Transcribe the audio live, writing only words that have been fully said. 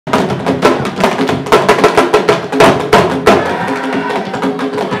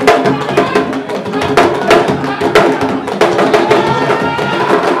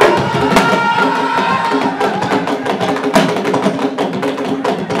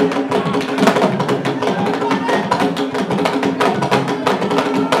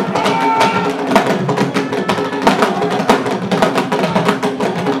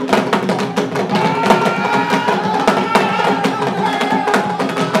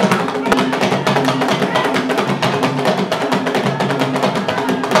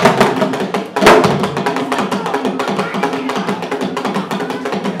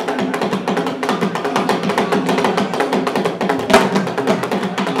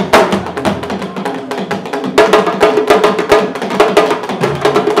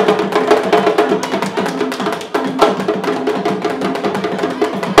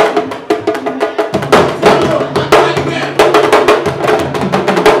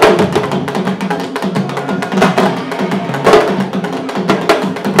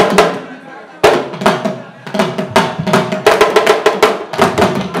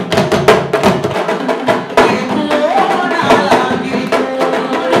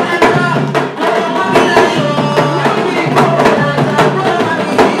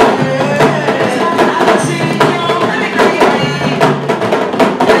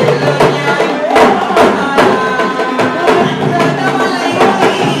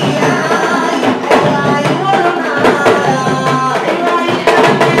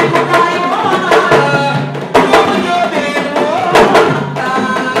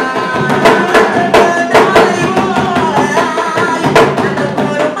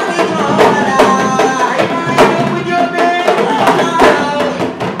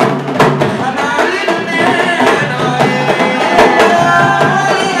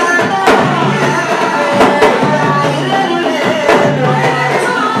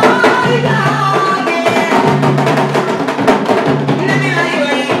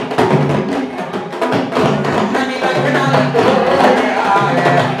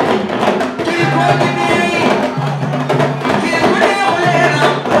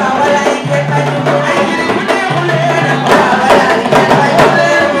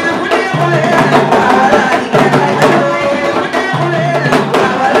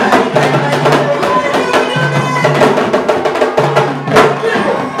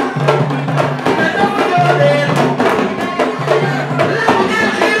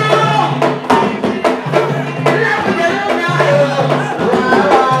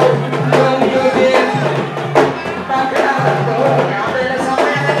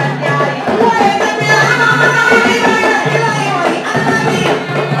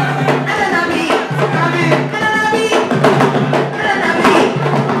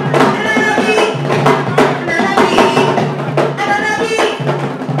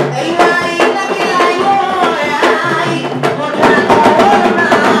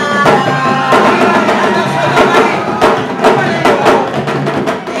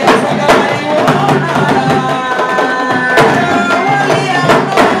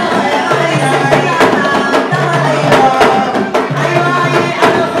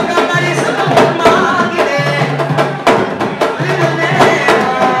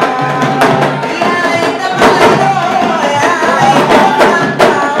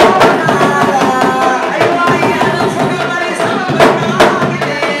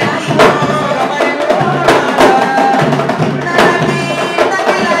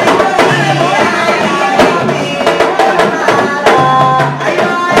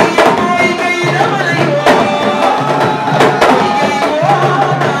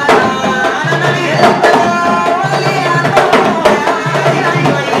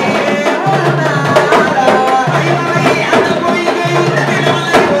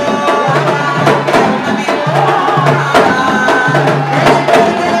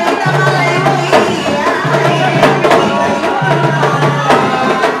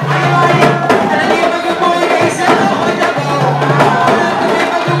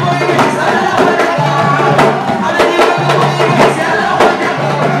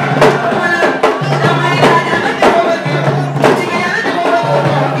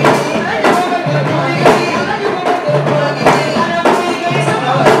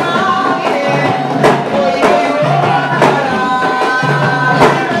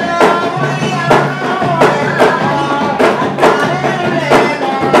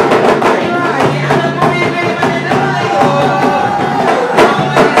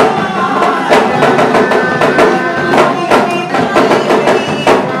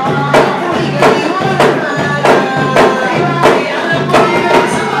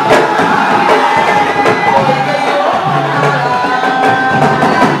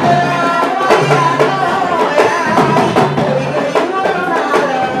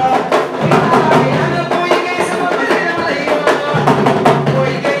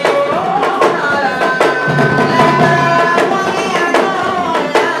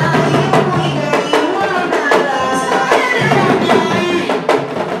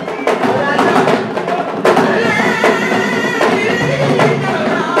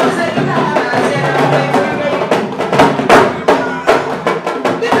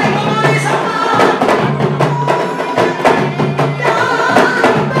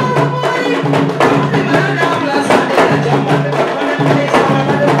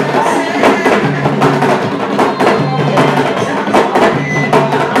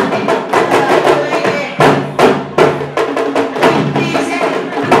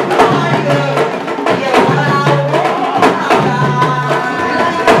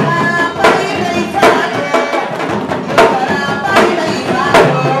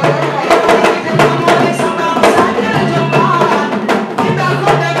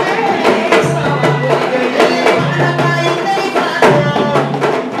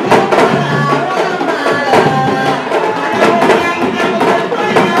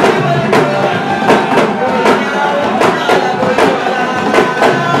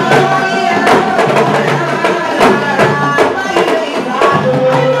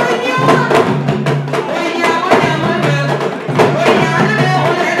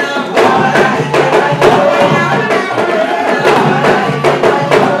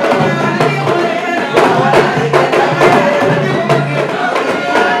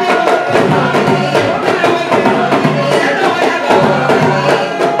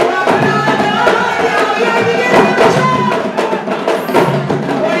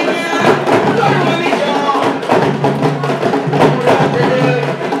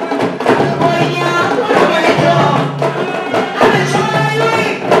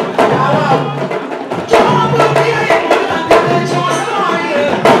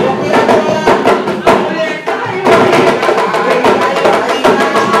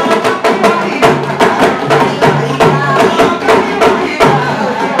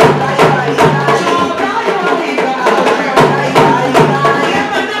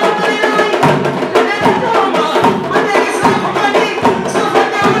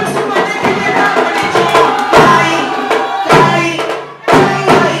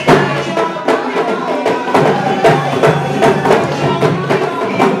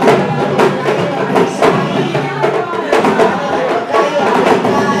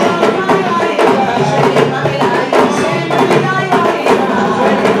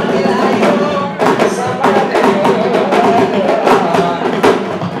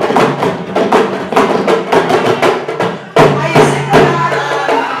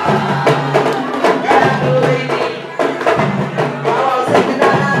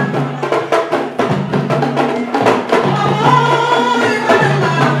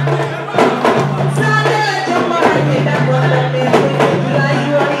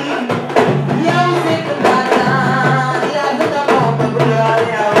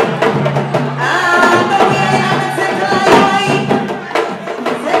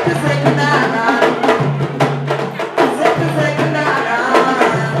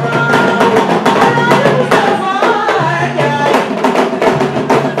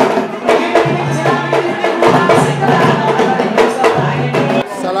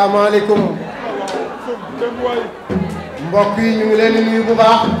salaamaaleykum mbokk yi ñu ngi leen di nuyu bu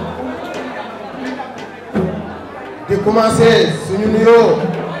baax di commencer suñu nuyoo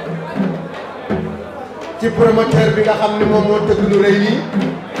ci promoteur bi nga xam ne moom moo tëgg lu rëy lii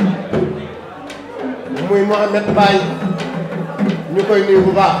muy Mohamed Baye ñu koy nuyu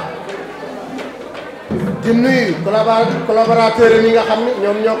bu baax di nuyu collaborateur yi nga xam ne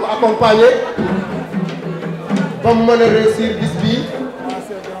ñoom ñoo ko accompagné ba mu mën a réussir bis bii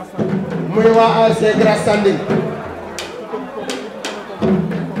muy waa ASC Grand Standing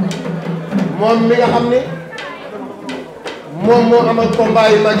moom mi nga xam ni moom moo amal combat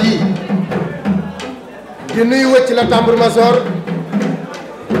yu mag yi di nuyu wëcc la tambour major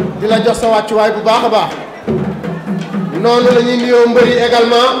di la jox sa wàccuwaay bu baax a baax noonu la ñuy nuyoo mbëri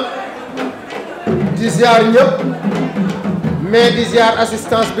également di ziar ñëpp mais di ziar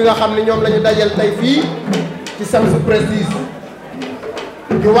assistance bi nga xam ne ñoom la ñu dajal tey fii ci Samsu Prestige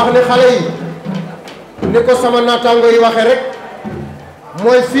di wax ni xale yi ni ko sama naataango yi waxee rek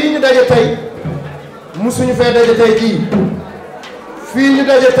mooy fii ñu daje tey musuñu fee daje tey jii fii ñu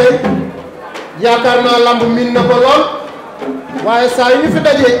daje tey yaakaar naa lamb miin na ko lool waaye saa yu ñu fi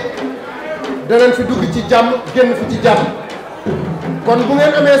dajee danañ fi dugg ci jàmm génn fi ci jàmm kon bu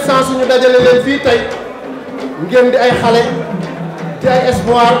ngeen amee sens ñu dajale leen fii tey ngeen di ay xale di ay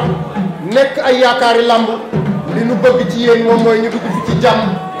espoir nekk ay yaakaari lamb li nu bëgg ci yéen moom mooy ñu dugg fi ci jàmm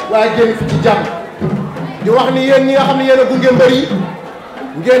waaye génn fi ci jàmm di wax ni yéen ñi nga xam ne yéen a gunge mbër yi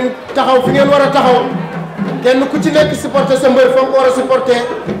ngeen taxaw fi ngeen war a taxaw kenn ku ci nekk supporter sa mbër fa nga ko war a supporter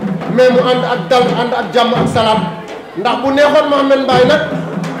mais mu ànd ak dal ànd ak jàmm ak salaam ndax bu neexoon Mohamed Mbaye nag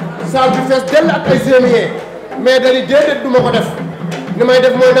salle bi fees dell ak ay gémier mais dañuy déedéet du ma ko def ni may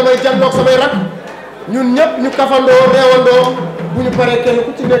def mooy damay jàndoog samay rak ñun ñëpp ñu kafandoo reewandoo bu ñu paree kenn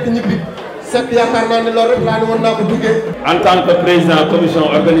ku ci nekk ñibbi set yaakaar naa ne loolu rek laa ne woon naa ko duggee. En tant que président commission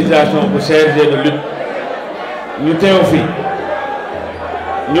organisation bu CRG de lutte ñu teew fi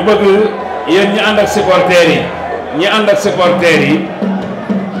ñu bëgg yéen ñi ànd ak supporters yi ñi ànd ak supporters yi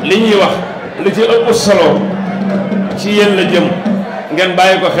li ñuy wax li ci ëpp solo ci yéen la jëm ngeen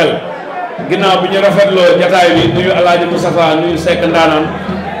bàyyi ko xel ginnaaw bi ñu rafetloo jataay bi nuyu Alaaji Moustapha nuyu Seck Ndaanaan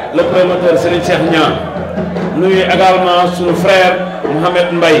le promoteur Serigne Cheikh Niang nuyu également suñu frère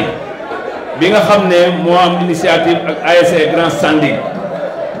Mohamed Mbaye bi nga xam ne moo am initiative ak ASC Grand Standing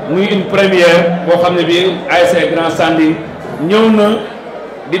muy une première boo xam ne bii ASC Grand Standing ñëw na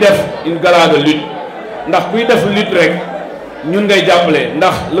di def une gala de lutte ndax kuy def lutte rek ñun ngay jàppale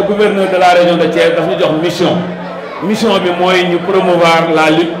ndax le gouverneur de la région de Thiès daf ñu jox mission bi mooy ñu promouvoir la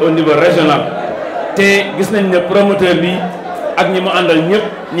lutte au niveau régional te gis nañ ne promoteur bi ak ñi mu àndal ñëpp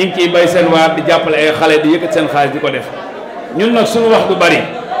ñi ngi ciy bay seen waar di jàppale ay xale di yëkkat seen xaalis di ko def ñun nag suñu wax du bari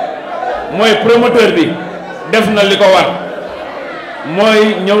mooy promoteur bi def na li ko war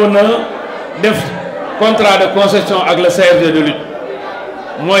mooy ñëw na def contrat de concession ak le CRG de lutte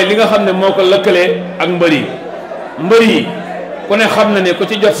mooy li nga xam ne moo ko lëkkalee ak mbër yi ku ne xam na ne ku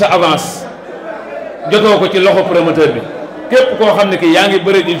ci jot sa avance jotoo ko ci loxo promoteur bi képp koo xam ne ki yaa ngi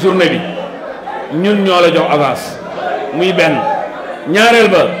bëri ci journée bi ñun ñoo la jox avance muy benn ñaareel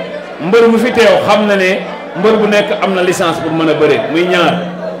ba mbër mu fi teew xam na ne mbër bu nekk am na licence pour mën a bëre muy ñaar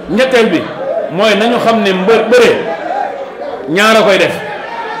ñetteel bi mooy nañu xam ne mbër bëre ñaar a koy def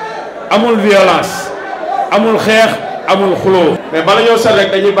amul violence amul xeex amul xuloo mais bala ñoo sol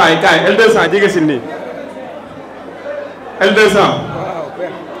rek dañuy bàyyi kaay L200 jege si nii L200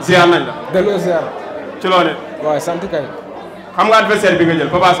 ziar nañ la delloo ziar ci loone waaw sant kay xam nga adversaire bi nga jël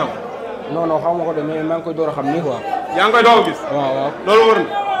Papa Sow non non xam nga ko de mais maa ngi koy door a xam nii quoi yaa ngi koy doog a gis waaw loolu wër na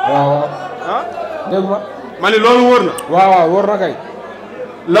waaw ah dégg ma ni loolu wër na waaw wër na kay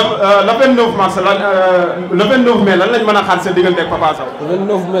le 29 mars le 29 mai lan lañ mën a xaar seen diggante ak Papa Sow le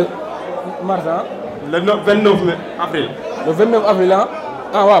 29 mai mars ah le 29 mai avril le 29 avril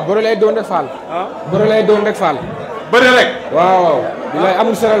ah waaw bëre lay doon rek faal bëre lay doon rek faal bëre rek waaw bilaay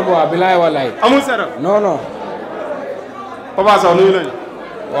amul seral quoi bilaay wallaay amul seral non Papa Sow nuyu nañu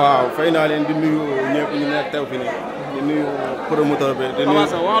waaw fay naa leen di nuyu ñëpp ñu nekk teew fi nii di nuyu promoteur bi di nuyu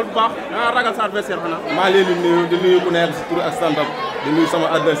Papa Sow waaw bu baax da ragal sa adversaire xanaa maa leen di nuyu ku nekk si tur ak santam di nuyu sama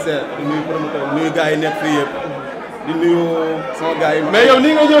adversaire di nuyu promoteur di nuyu gars yi nekk fii yëpp di nuyu sama gars yi mais yow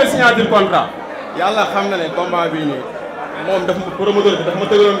nii nga ñëwee signature contrat yàlla xam na ne combat bii nii moom daf ma promoteur bi daf ma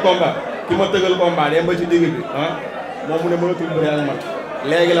tëgaloon combat ki ma tëgal combat dem ba ci digg bi moom mu ne mënatul bëri ak man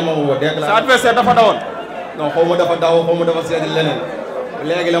léegi la ma woo déclaré sa adversaire dafa dawoon non xaw ma dafa daw xaw ma dafa seeti leneen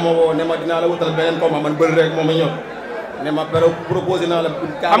léegi la ma woo ne ma dinaa la wutal beneen combat man bëri rek moom a ñor ne ma proposé naa la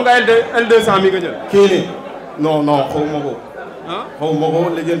xam nga L200 mi nga jël kii nii non xaw ma ko xaw ma ko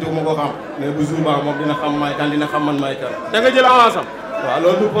lijjanti ma ko xam mais bu jour ba moom dina xam may kan dina xam man may kan da nga jël avance am waaw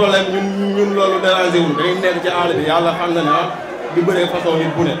loolu du problème ñun loolu dérangé wuñ dañuy nekk ci àll bi yàlla xam na ne di bëree façon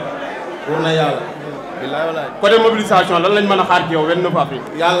nit bu ne war na yàlla. bilaay walaay côté mobilisation lan lañ mën a xaar ci yow 29 avril.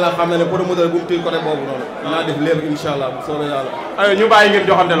 yàlla xam na ne promoteur bu mu tiir côté boobu noonu dinaa def lépp incha allah bu soobee yàlla. aywa ñu bàyyi ngeen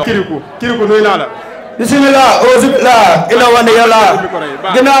joxante la. Kirikou nuyu naa la. bisimilah auzubillah ila wande yàlla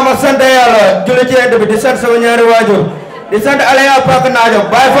ginnaaw ma sant yàlla julli ci yent bi di sant sama ñaari waajur di sant Alaya Pak Naajo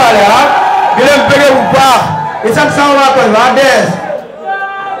Baye Faale di leen bëggee bu baax di sant sama waa koñ waa DS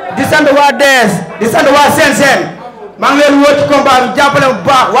di sant waa DS di sant waa Seen maa ngi leen woo ci combat bi jàppale bu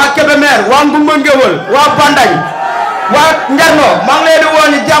baax waa Kébémer waa Ngumba Ngéwël waa Bandañ waa Njarno maa ngi leen di woo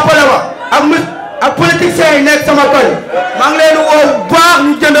ñu jàppale ma ak politiciens yi nekk sama koñ maa ngi leen di woo bu baax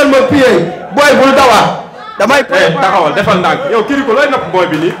ñu jëndal ma pied booy bul dawaat damay. taxawal defal ndànk yow Kirikou looy napp booy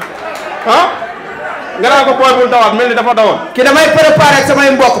bi nii nga naan ko booy bul dawaat mel ni dafa dawoon. ki damay préparé ak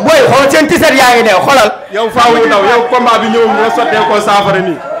samay mbokk booy xool seen tiset yaa ngi ne xoolal. yow faaw mu daw yow combat bi ñëw nga sottee ko saafara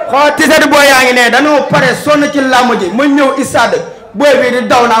nii. xool tiset booy yaa ngi ne dañoo pare sonn ci làmb ji ma ñëw istade booy bi di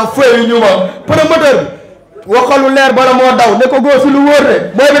daw naa feuille yu ñu ma promoteur bi waxalu leer bala moo daw ne ko góor si lu wóor de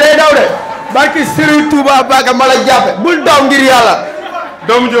booy bi day daw de barki Serigne Touba Baga ma la jàppe bul daw ngir yàlla.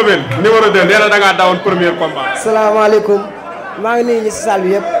 doomu Diobène numéro 2 nee na da ngaa dawoon premier combat. salaamaaleykum maa ngi nuyu ñi si salle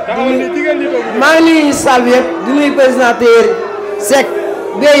bi yëpp. maa ngi nuyu ñi si salle bi yëpp di nuyu président Téer Seck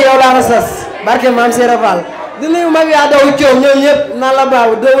bee yow laa ko sas barke maam Seera Fall di nuyu mag yaa daw coom ñoom ñëpp naa la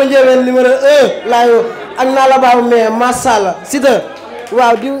baabu doomu Diobène numéro 1 laa yow ak naa la baabu mais macha allah Siteu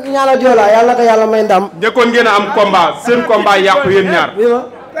waaw di ñaanal Joola yàlla ko yàlla may ndam. njëkkoon ngeen a am combat seen combat yàqu yéen ñaar.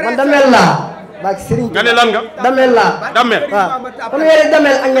 man damel laa. bak Serigne nga ne lan nga. damel laa. damel waaw kon yéen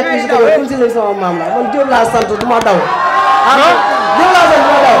damel ak ñett yi si dëgg comme si lañ sama maam la man Diop laa sant du ma daw. Diop laa sant du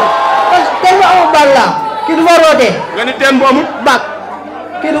ma daw. kon teen bu amul baag laa. kii du fa rootee. nga ni teen bu amul. baag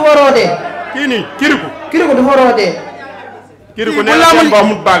kii du fa rootee. kii nii Kirikou. Kirikou du fa rootee. Kirikou nee na teen bu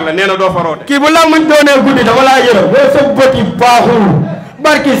amul baag la nee na doo fa roote. kii bu làmmiñ doonee guddi dama laa yërëm. boo sa bët yi baaxul.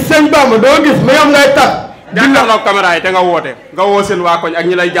 barki sëñ Bamba doo gis mais yow ngay tax. jàkkaarloo caméra yi te nga woote nga woo seen waa koñ ak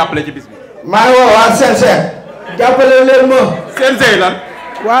ñi lay jàppale ci bis bi. maa ngi woo waa Seen jàppale leen ma. Seen lan.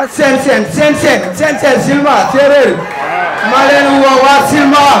 waa Seen Silma séeréer maa leen woo waa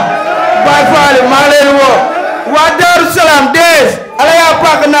Silma Baye Fall maa leen woo waa Darou Salaam Dees Alaya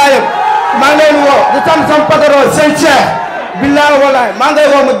Pak Naajo maa leen woo di sant sama patron Sëñ Cheikh billahi wallahi maa ngi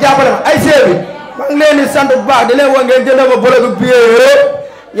woo mu jàppale ma ay séeréer maa ngi leen di sant bu baax di leen woo ngeen jëndal ma bologu billet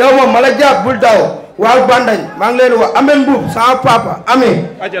yow moom ma la jàpp bul daw. waaw Bandañ maa ngi leen di woo Amel Mbuub sama papa Ami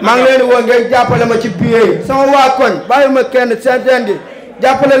maa ngi leen di woo ngeen jàppale ma ci billet sama waa koñ bàyyi ma kenn seen gi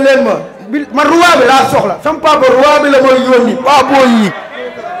jàppale leen ma man roi bi laa soxla sama papa roi bi la mooy yónni papa yi.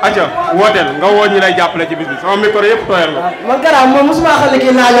 acca wooteel nga woo ñi lay jàppale ci bis bi sama micro yëpp tooyal nga. man garaaw moom mosuma xam ne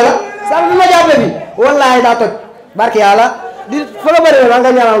kii naajo la saa bi ma jàppale bi wallaahi daa toj barke yàlla di fa la bëri la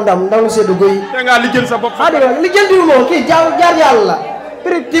nga ñaanal ndam lu seddu guy. te ngaa lijjën sa bopp. lijjantiwu moom kii jaar yàlla la.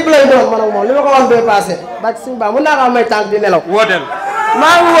 prix type lay doon man ak moom li ma ko wax bee passé bak suñu baax mën naa ko am may tànk di nelaw. wooteel.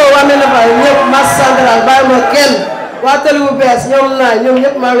 maa ngi woo waa Mbène Faye ñëpp masse centrale bàyyi ma kenn waa télé bu bees ñoom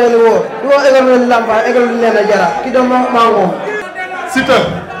ñëpp maa ngi leen di woo di woo école lu Lampa école lu Nene Jara ki doon maa ngi moom. Siteu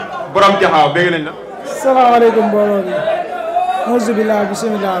borom jaxaaw bëgg nañ la. salaamaaleykum mbooloo bi. auzu billah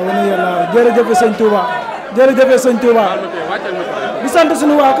bismillah wana yàlla jërëjëf sëñ Touba jërëjëf sëñ Touba di sant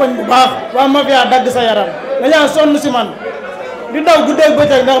suñu waa koñ bu baax waa mafia dagg sa yaram dañaa sonn si man di daw guddeeg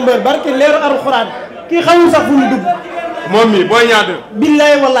bëccëg ndax mbër barki leeru alxuraan kii xamul sax fu mu dugg. moom mi booy ñaata.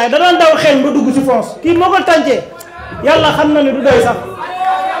 billaay wallaay da doon daw xeeñ ba dugg si foos kii moo ko tàncee yàlla xam na ne du doy sax.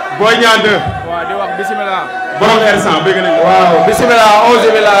 booy ñaata. waaw di wax bisimilah. borom R100 bëgg nañ la. waaw bisimilah auzu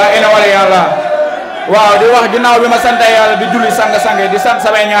billah ina wala yàlla waaw di wax ginnaaw bi ma sant yàlla di julli sang-sange di sant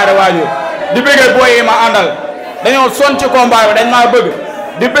samay ñaari waajur di bëggee booy yi ma àndal dañoo son ci combat bi dañ maa bëgg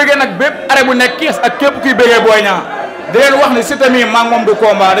di bëggee nag bépp arrêt bu nekk kiis ak képp kuy bëggee booy ñaa di leen wax ni Siteu mii maa ngi moom du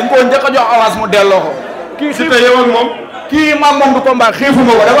combat dañ koo njëkk a jox avance mu delloo ko. kii Siteu yow ak moom. kii maa ngi moom du combat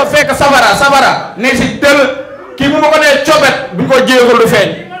xiifuma ko dafa fekk sabara ne si tël kii bu ma ko nee copet buñ ko jéegul du feeñ.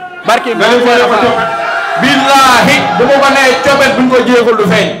 barki nga leen ko copet. billaahi bu ma ko nee copet buñ ko jéegul du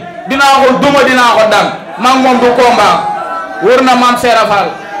feeñ dinaa ko duma dinaa ko daan maa ngi moom du combat wër na maam Seera Fall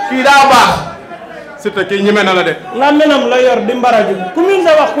kii daa baax. Siteu kii ñeme na la de. làmmiñam la yor di mbaraju ku min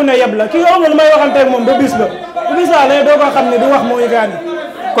sa wax ku ne yeb la kii amul may waxanteeg moom ba bis ba bu bis laa doo ko xam ne du wax mooy gaani.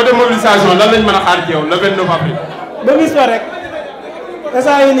 côté mobilisation lan lañ mën a xaar ci yow le 29 avril. ba bis ba rek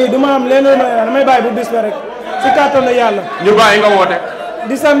instant yii nii du ma am leneen damay bàyyi bu bis ba rek si kàttanu yàlla. ñu bàyyi nga woote.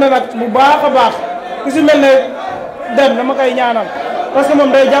 di sant nag bu baax a baax ku si mel ne dem dama koy ñaanal parce que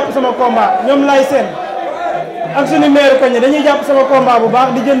moom day jàpp sama combat ñoom lay seen ak suñu maire koñ dañuy jàpp sama combat bu baax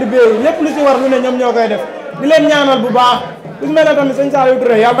di jënd béy lépp lu si war lu ne ñoom ñoo koy def di leen ñaanal bu baax bis mel ne tamit sëñ Saliou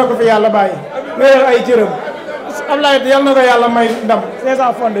Touré yàlla na ko fi yàlla bàyyi wéyal ay cëram Ablaye yàlla na ko yàlla may ndam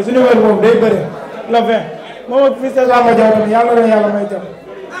 500 fondé suñu wér moom day bëre le 20 moom ak fii César ma jaw tamit yàlla na ko yàlla may jam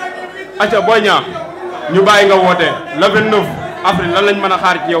acca Boy Niang ñu bàyyi nga woote le 29 avril lan lañ mën a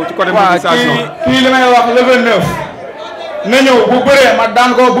xaar ci yow ci côté mobilisation kii li may wax le 29 na ñëw bu bëree ma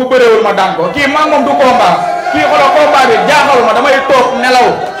daan ko bu bëreewul ma daan ko kii maa moom du combat kii xoolal combat bi jaaxaluma damay toog nelaw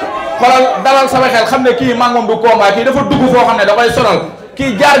xoolal dalal sama xel xam ne kii maa moom du combat kii dafa dugg foo xam ne da koy sonal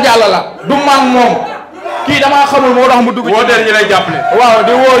kii jaar jàll la du maa moom kii damaa xamul moo tax mu dugg wooteel ñi lay jàppale waaw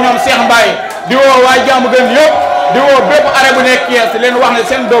di woo ñoom Cheikh Mbaye di woo waa jàmm gën yëpp di woo bépp arrêt bu nekk Thiès leen wax ne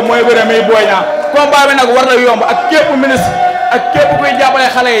seen doom mooy bëre muy Boy Niang combat bi nag war na yomb ak képp ministre ak képp kuy jàppale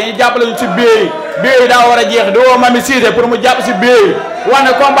xale yi jàppale ñu ci biir yi daa war a jeex di woo Mami Cissé pour mu jàpp si biir yi wax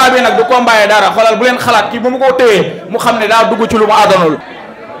ne combat bi nag du combat yi dara xoolal bu leen xalaat kii bu mu ko téyee mu xam ne daa dugg ci lu mu àddanul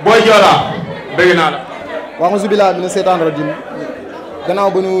Boy Diola bëgg naa la wa auzu billaahi mina seytaani rajiim gannaaw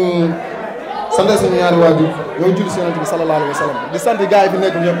ba ñu sant suñu ñaari waajur yow julli si Yonent bi sallallahu alayhi wa sallam di sant gars yi fi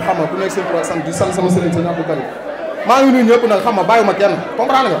nekk ñëpp xam nga ku nekk seen tur sant di sant sama sëriñ sëñ Abdou Karim maa ngi nuyu ñëpp nag xam nga bàyyiwuma kenn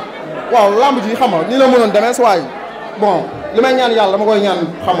comprendre nga waaw lamb ji xam nga nii la mënoon demee si waay bon li may ñaan yàlla dama koy ñaan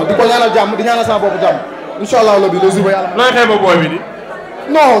xam nga di ko ñaanal jàmm di ñaanal sama bopp jàmm incha allah lobi le jour ba yàlla looy xeeba booy bi di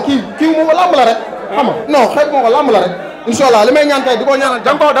non kii moo ko lamb la rek xam nga non xeeb moo ko lamb la rek incha allah li may ñaan tey di ko ñaanal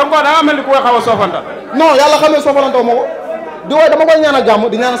jàmm da nga mel ni ku koy xaw a soofanta non yàlla xam ne soofalantoo ma ko di wooy dama koy ñaanal jàmm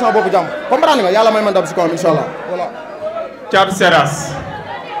di ñaanal sama bopp jàmm comprendre nga yàlla may man dab si kawam incha allah voilà Thiatou Seras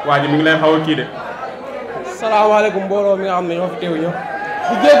waa ji mi ngi lay xaw a kii de salaamaaleykum mbooloo mi nga xam ne ñoo fi teew ñëpp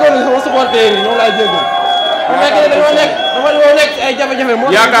di jéggoon sama supporter yi ñoom laay jéggoon bu fekkee dañoo nekk ci ay jafe-jafe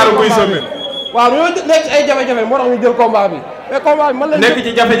moo yaakaaru kuy somme waaw dañoo nekk ci ay jafe-jafe moo tax ñu jël combat bi mais combat bi man la nekk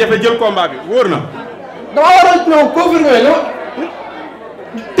ci jafe-jafe jël combat bi wóor na dama war a ñëw confirmer la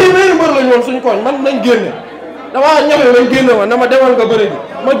téeméeri mbër lañ woon suñu koñ man nañ génne dama ñafe lañ génne ma na ma demal nga bëri bi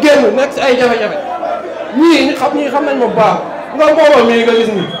ma génn nekk ci ay jafe-jafe ñii xam nañ ma bu baax nga mbooloo mii nga gis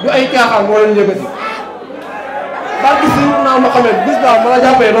ni du ay caaxaan moo leen yëkkati baa gis ni naa ma xamee bis baa ma la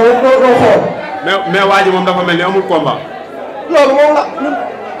jàppee doo xool mais waa ji moom dafa mel ni amul combat loolu moom la ñun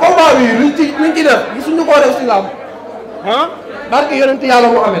combat bi luñ ci def gisuñu koo def si làmb ah barke yonent yàlla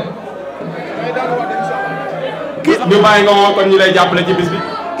mu amee ñu bàyyi nga woo kon ñi lay jàppale ci bis bi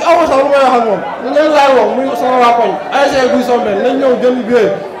ki amoo sax lu may wax ak moom ñu leen laay woo muy sama waa koñ ASC buy sombeel nañ ñëw jënd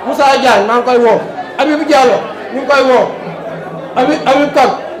biir Moussa Diagne maa ngi koy woo Habib Diallo ñu ngi koy woo Habib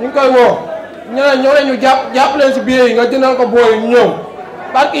Kane ñu ngi koy woo ñoo leen ñu jàpp leen si biir yi nga jëndal ko booy ñu ñëw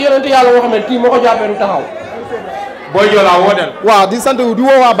barke yonent yàlla moo xam ne kii moo ko jàppee du taxaw Boy Diola wooteel waaw di sant di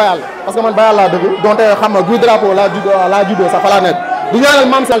woo waa Bayal parce que man Bayal laa dëgg donte xam nga guy Drapeau laa juddoo sax fa laa nekk di ñaanal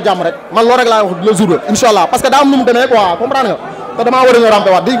maam sal jàmm rek man loolu rek laa wax le jour la incha allah parce que daa am nu mu demee quoi comprendre nga te damaa war a ñëw rampe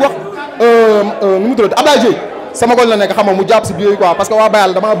waat di wax nu mu tuddati Abdoulaye Dieye sama goñ la nekk xam nga mu jàpp si biir quoi parce que waa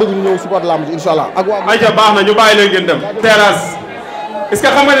Bayal damaa bëgg ñu ñëw support lamb ji incha allah ak waa ayca baax na ñu bàyyi leen ngeen dem terrasse est-ce que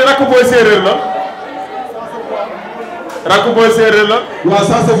xam nga ne rakk booy séeréer la rakk booy séeréer la waaw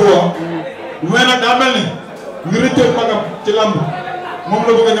ça c'est bon mais nag daa mel ni ñu rëccee magam ci lamb moom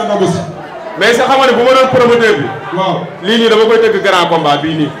la bëgg a ñëw nangu si mais sa xam nga ne bu ma doon promoteur bi waaw lii nii dama koy tëgg grand combat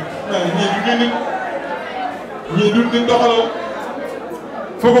bii nii ñii du nit doxaloo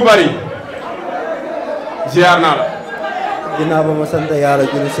fugu bari ziar naa la ginnaaw ba ma sant yàlla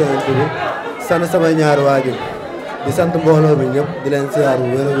julli Yonent bi sant sama ñaari waajur di sant mbooloo bi ñëpp di leen ziar bu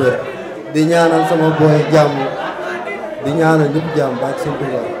wér a wér di ñaanal sama booy jàmm di ñaanal ñëpp jàmm ba ak seen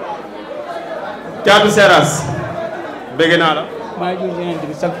Tuubaa Thiatou Seras bëgg naa la maa ngi julli Yonent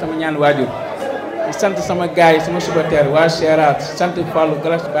bi sant sama ñaan waajur di sant sama gaay yi sama supporter waa Seras sant Fallou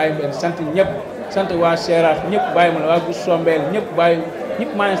Galas bàyyi mbeen sant ñëpp sant waa Seras ñëpp bàyyi ma la waa Gus Sombeel ñëpp bàyyi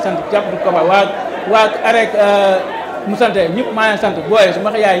ñëpp maa ngi sant jàpp du combat waa arek mu sant ñëpp maa ngi sant booy su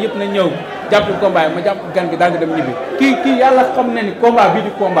ma yaay yëpp na ñëw jàpp du combat ma jàpp gan gi daal di dem ñibbi kii yàlla xam ne ni combat bii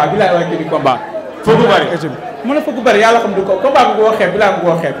di combat bi laay wax kii di combat foogu bari mën na fëgg bëri yàlla xam du ko combat bu ko xeeb bilaa bu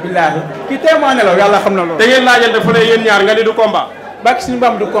ko xeeb billaahi kii téemaa nelaw yàlla xam na loolu te ngeen laajante fu ne yéen ñaar nga ni du combat bàkki suñu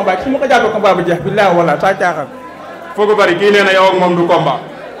mbaam du combat su ma ko jàppee combat bu jeex billaahi wala saa caaxaan foogu bari kii nee na yow ak moom du combat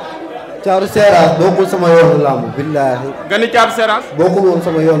Thiatou Seras bokkul sama yoonu làmb billaahi nga ni Thiatou Seras bokkul woon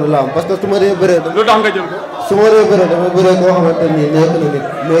sama yoonu làmb parce que su ma dee bëree lu tax nga jël ko su ma dee bëree dafa bëree koo xamante ni nekk na nit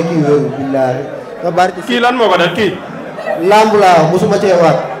mais kii wéeru billaahi nga barki kii lan moo ko def kii làmb laa musuma cee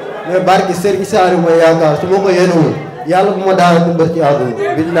waat mais barki Serigne Saliou ma yaakaar su ma ko yéenewul yàlla bu ma daal du mbër ci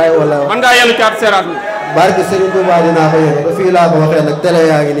àdduna billaahi wala man ngaa yenu Thiatou Seras ni barki Serigne Touba dinaa ko yéene te fii laa ko waxee nag télé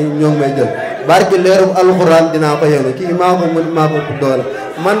yaa ngi nii ñoo ngi may jël barki leerum alxuraan dinaa ko yéene kii maa ko mën maa ko ëpp doole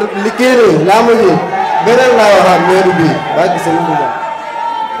man li kii nii laa ma ji beneen laa waxaat meeru bii barki Serigne Touba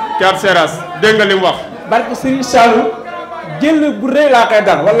Thiatou Seras dégg nga li mu wax barke Serigne Saliou jël bu rëy laa koy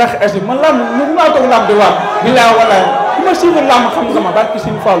dal wala est man lamb mu maa toog lamb di wax billahi wallahi ku ma suivre lamb xam nga ma barke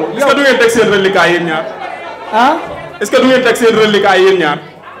Serigne Fallou. est-ce que du ngeen teg seen reliquat yéen ñaar. ah. est-ce que du ngeen teg seen reliquat yéen ñaar.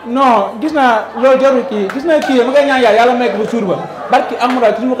 non gis naa loolu jarul kii gis naa kii ma ngay ñaan yàlla may ko ba suur ba barki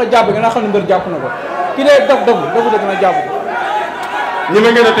amura ki su ma ko jàpp gën a xam ne mbër jàpp na ko ki dee dof dofu de gën a jàpp ko. ñi ma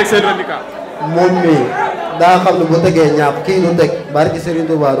ngeen a teg seen reliquat. moom mii daa xam ne bu tegee ñaap kii du teg barki Serigne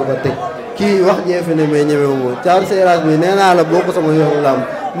Touba du ko teg kii wax jee fi ne mais ñemewu ma Thiatou Seras bi nee naa la boo ko sama yoonu làmb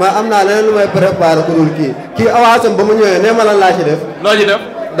ma am naa leneen lu may préparé ku dul kii avance am ba mu ñëwee nee ma lan laa ci def. loo ci def.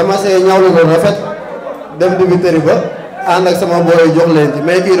 dama see ñawlu ko rafet dem dibiteri ba ànd ak sama booy jox leen ci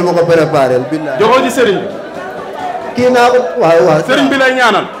mais kii dama ko préparé. billaay joxoo ci Serigne. kii naa ko waaw. Serigne bi lay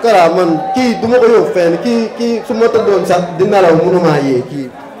ñaanal. Kara man kii du ma ko yóbbu fenn kii su ma tëddoon sax di nelaw mënumaa yee kii.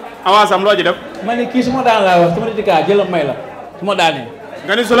 avance am loo ci def. ma ne kii su ma daan laa wax sama reliquat jël may la su ma daanee.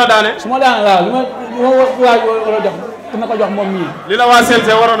 nga ni su la daanee. su ma daanee laa li ma waaj war a jox na ko jox moom mii. li la waa CNG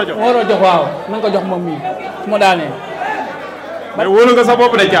waroon a jox. waroon a jox waaw na nga ko jox moom mii su ma daanee. mais wóolu nga sa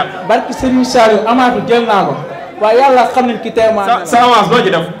bopp de Thiat. barki Serigne Saliou amaatu jël naa ko waaye yàlla xam nañ ki tey maa. sa avance loo ci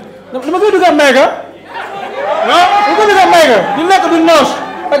def. dama koy dugal may ga. ah dama koy dugal may ga di lekk du noos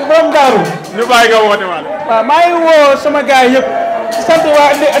ak borom daaru. ñu bàyyi nga woote waale. waaw maa ngi woo sama gars yëpp di sant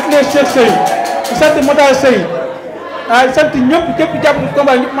waa atelier Cheikh Seye di sant Motal Seye ah di sant ñëpp képp jàpp ci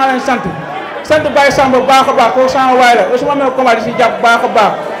combat ñëpp maa leen sant sant Baye Samba bu baax a baax kooku sama waay la su ma amee combat di si jàpp bu baax a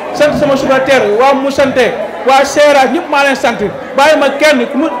baax sant sama supporter waa mu sante waa Seera ñëpp maa leen sant bàyyi ma kenn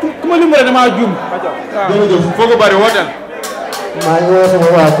ku ma lim rek damaa juum. waaw jërëjëf foo ko bari wooteel. maa ngi woo sama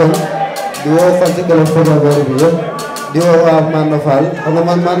waa kon di woo fan si këram football bi yëpp di woo waa Manna Fall xam nga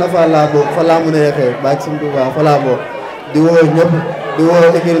man Manna Fall laa bokk fa laa mën a yeexee baag suñu Tuubaa fa laa bokk di woo ñëpp di woo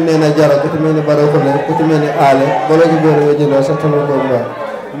équipe nee na jara ku ci mel ni Baro Kole ku ci mel ni Aale bolo gi boole nga jëndoo sax sama combat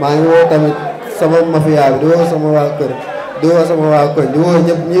maa ngi woo tamit sama mafia bi di woo sama waa kër di woo sama waa koñ di woo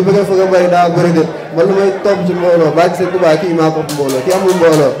ñëpp ñi bëgg a fëgg a bëri daa bëri de man lu may topp ci mbooloo baag seen Tuubaa kii maa ko mbooloo kii amul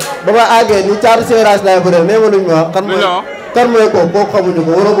mbooloo ba ma àggee ni Thiatou Seras laay bëri nee ma luñ ma wax kan mooy kooku xamuñu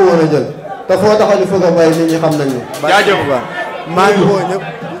ko waroo ko woon a jël te foo taxaw ni fëgg a bëri nit ñi xam nañ ni jaajëf maa ngi woo ñëpp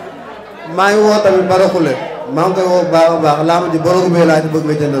maa ngi woo tamit Baro Kole maa ngi koy woo baax a baax laa ma ji borogu bee laa ci bëgg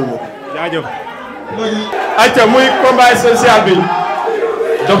nga jëndal ma jaajëf acca muy combat social bi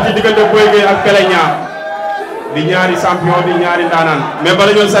dox ci diggante Boy Gueye ak Peleña di ñaari champion di ñaari ndaanaan mais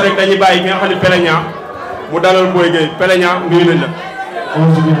bala ñoo sa rek dañuy bàyyi ki nga xam ne Peleña mu dalal Boy Gueye Peleña nuyu nañ la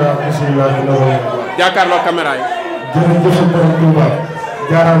alhamdulilah bisimilah jàkkaarloo caméra yi jërëjëf borom Touba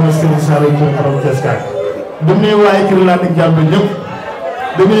jaaraama Serigne Saliou Touré borom Ceskaay du nuyu waaye kër laa nekk jàmm ñëpp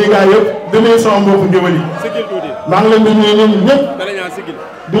du nuyu gaa yëpp du nuyu sama mbokku géwël yi sigil tuuti maa ngi leen di nuyu ñun ñëpp Peleña sigil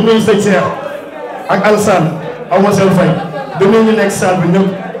du nuyu sëñ Cheikh ak Alsane aw ma seen fay du nuyu ñu nekk salle bi ñëpp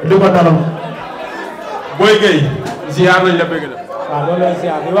di ko dalal Boy Gueye ziar nañ la bëgg la waaw loolu la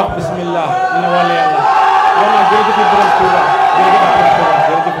ziar di wax bismillah dina wàllu yàlla yow nag jërëjëf borom Touba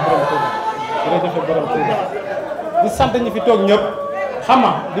jërëjëf borom Touba jërëjëf borom Touba di sant ñi fi toog ñëpp xam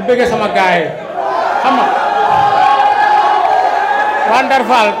nga di bëggee sama gaay yi xam nga waa Ndar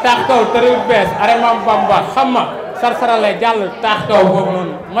Fall taax kaw tëriw bees aremam Bamba xam nga sarsarale jàll taax kaw boobu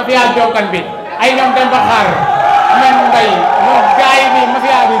noonu mafia jokkan bi ay ñoom dem ba xaar men mbay moom gaay bi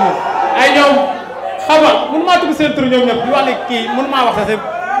mafia bi ni ay ñoom xam nga mënu maa tudd seen tur ñoom ñëpp di wax ne kii mënu maa wax sa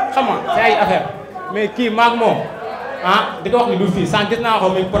xam nga c'est ay affaire mais kii maag moom ah di ko wax ni du fii sànq gis naa ko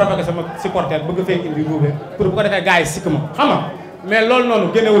muy provoqué sama supporter bëgg fee indi ruube pour bu ko defee gars yi sikk ma xam nga mais loolu noonu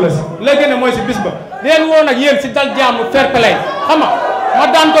génnewu la si la génne mooy si bis ba di leen woo nag yéen si dal jàmm fair play xam nga ma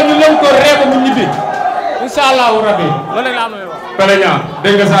daan ko ñu lëm ko ree ko mu ñibbi incha allahu rabbi loolu la am na wax Peleña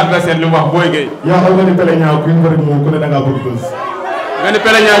dégg nga sa adversaire li mu wax Boy Gueye yaa xam nga ni Peleña kuy bëri moom ku ne da ngaa bëgg bës nga ni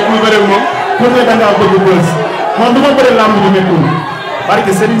Peleña kuy bëri moom ku ne da ngaa bëgg bës man du ma bëri lamb ju méttul parce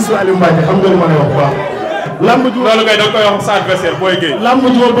que Serigne Saliou Mbacke xam nga lu ma lay wax bu baax lamb ju loolu kay da nga koy wax sa adversaire Boy Gueye lamb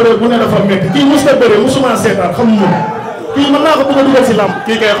ju ma bëree bu ne dafa métti kii mos na bëree mosuma seetaan xamuma kii mën naa ko bëgg a dugal si lamb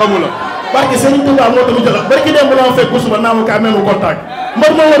kii kay xamu la parce que Serigne Touba moo tamit jël barki dem bu la ma fekk musuma naa ma kaa même contact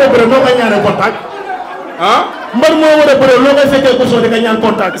mbër moo war a bëree noo koy ñaanee contact ah mbër moo war a bëree loo koy fekkee kurso di nga ñaan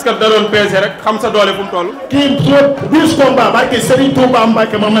contact est-ce que da doon peese rek xam sa doole fu mu toll kii soo 12 combat barki Serigne Touba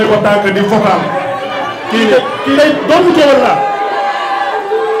Mbacke ma may ko tànk di vocal kii day doomu Djiguel la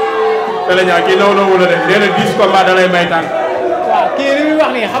Peleña kii naw na wula de nee na 10 combat da lay may tànk waaw kii li muy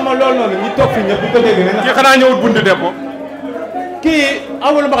wax nii xam nga loolu noonu ñu toog fi ñëpp di ko dégg ne kii xanaa ñëwut buntu dépôt kii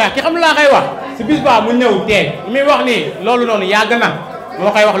amul ma koy wax kii xam laa koy wax si bis ba mu ñëw tey li muy wax nii loolu noonu yàgg na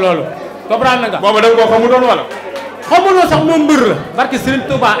moo koy wax loolu comprendre nga booba da nga koo xamutoon wala xamuloo sax moom mbër la barke Serigne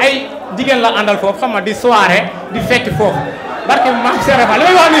Touba ay jigéen la àndal foofu xam nga di soirée di fekk foofu barke Mame Serap li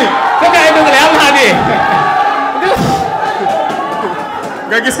may wax nii fekk ay dugg la yàlla naa dee.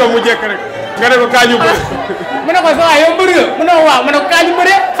 nga gis ko mu jekk rek nga ne ko kañu bëri. mu ne ko sa waay yow bëri nga mu ne ko waaw mu ne ko kañu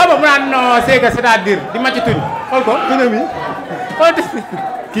bëri xam nga mu naan non c'est que c'est-à-dire di màcc tuñ xool ko tuñ bi xool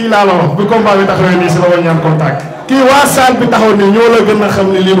kii laa la wax bi combat bi taxawee nii si la woon ñaan contact kii waa salle bi taxaw nii ñoo la gën a xam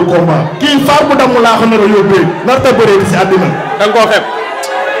ne lii du combat kii faar bu damm laa ko nar a yóbbee nar ta bëree si àddina da nga koo xeeb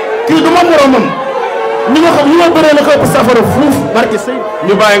kii du ma moromam ñi nga xam ñi ma bëree la ko ëpp safara fuuf barki sëy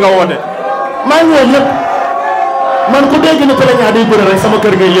ñu bàyyi nga woote maa ngi woo ñëpp man ku dégg ni Teranga day bëre rek sama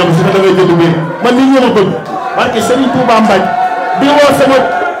kër ngay yem si ne da ngay jënd biir man nit ñi ma bëgg barki Serigne Touba Mbaye di woo sama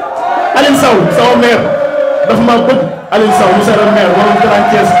Aline Sow sama maire dafa ma bëgg Aline Sow monsieur le maire borom Grand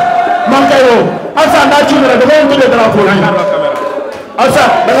Thiès maa ngi koy woo Alsane daa cuune rek dama woon tuddee drapeau bi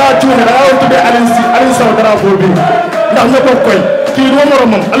Alsane da ngaa cuune da ngaa woon tuddee Aline Sow drapeau bi ndax ñëpp a koy kii du ma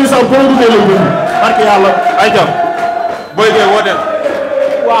moromam Aline Sow boo duggee lay bëgg barki yàlla ay jam booy gee wooteel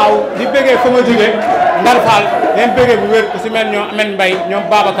waaw di bëggee fa ma jógee Ndar Fall leen bëggee bu wér ku si mel ñoom Amène Mbaye ñoom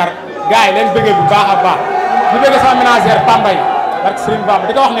Babacar gars yi leen bëggee bu baax a baax di bëggee sama ménagère Pambay barke Serigne Bamba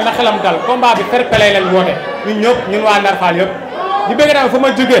di ko wax ne na xelam dal combat bi fair play lañ woote ñun ñëpp ñun waa Ndar Fall yëpp di bëggee tamit fa ma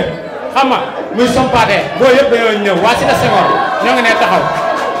jógee xam nga muy sompaate boo yëpp dañoo ñëw waa Cité Senghor ñoo ngi ne taxaw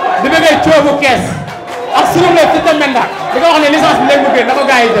di bëggee coobu kees ak suñu lépp ci Temenda di ko wax ne licence bi léegi mu génn na ko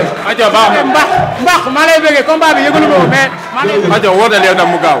gars yi jël ajo baax na mbax maa lay bëggee combat bi yëgalu ma ko mais maa lay ajo wooteel yow tam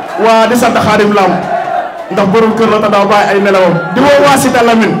mu gaaw waa di sant Xaadim Lam ndax borom kër la te daaw bàyyi ay nelawam di woo waa Cité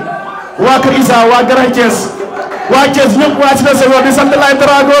Lamine waa Kër Issa waa Grand Thiès waa Thiès ñëpp waa Cité Senghor di sant lay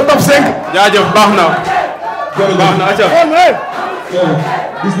Drapeau top 5 jaajëf baax na baax na aca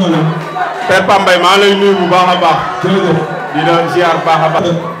gis na la Père Pambay maa lay nuyu bu baax a baax di la ziar baax a baax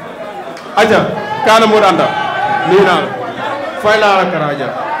aca kaana mu anda nii naa la fay naa la Karaja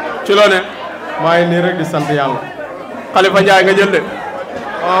ci loo ne maa ngi nii rek di sant yàlla Khalifa Ndiaye nga jël de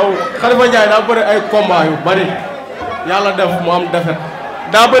waaw Khalifa Ndiaye daa bëri ay combat yu bari yàlla def mu am defet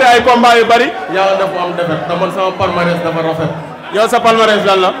daa bëri ay combat yu bari yàlla def mu am defet te man sama palmarès dafa rafet yow sa palmarès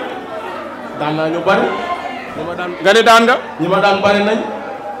lan la daan naa ñu bari ñi ma daan nga ni daan nga ñi ma daan bari nañ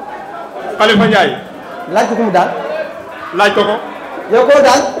Khalifa Ndiaye laaj ko ku mu daal laaj ko ko yow koo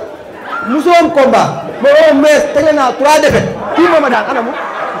daal musoon combat ma au moins tegle naa 3 défaites kii moo ma daan anamu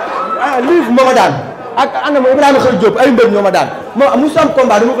Liif moo ma daan ak anamu Ibrahima Xëy Diop ay mbër ñoo ma daan ma musoon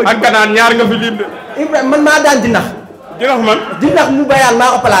combat dama ko ak kanaan ñaar nga fi lim de Ibrahima man maa daan dinax man dinax mu bayaan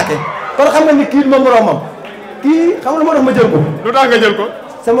maa ko plaqué kon xam nga ni kii ma moroomam kii xam nga lu moo tax ma jël ko lu tax nga jël ko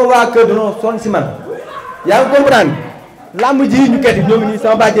sama waa kër dañoo sonn si man yaa ngi comprendre lamb ji ñu ket yi ñoo ngi nii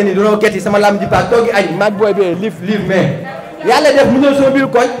sama bàjjen yi dañoo ket yi sama lamb ji paak toogi añ maag booy bee liif mais yàlla def mu ñëw sama biir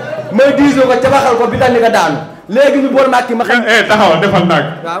koñ may diisoo ko cabaxal ko bi dal ni nga daanu léegi ñu bool maag ki ma xam taxawal defal naag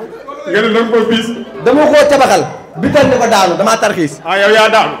waaw nga ne danga ko bis dama koo cabaxal bi dal ni ko daanu damaa tarxiis yow yaa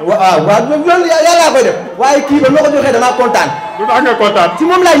daanu waaw loolu yàllaa koy def waaye kii ba ma ko joxee damaa kontaan lu tax nga kontaan si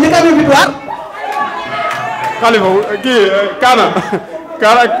moom laay njëkk a amee victoire Khalifa kii Kaana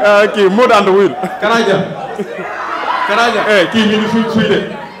kii moo daan wuyul Karaja kii ñu ngi suy de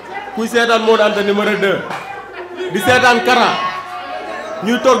kuy seetaan moo daan numéro 2 di seetaan Kara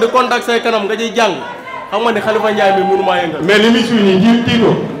ñuy toog di contact say kanam nga ciy jàng xam nga ni Khalifa Ndiaye mi mënu maa yëngal mais li muy suy nii ji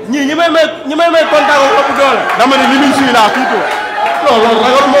tiitoo ñii ñi may may contact ko ëpp doole dama ne li muy suy laa tiitoo loolu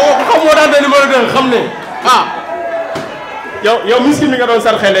ragal moo ko xam moo daan numéro 2 xam ne yow miskin mi nga doon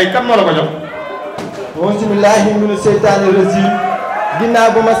sarxee léegi kan moo la ko jox bismillahi mina seytaani rajim ginnaaw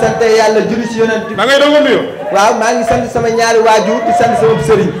ba ma sant yàlla julli ci yonent da ngay doon nuyoo waaw maa ngi sant sama ñaari waajur di sant sama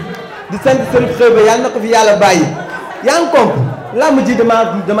sëriñ di sant sëriñ xëy ba yàlla na ko fi yàlla bàyyi yaa ngi komp làmb ji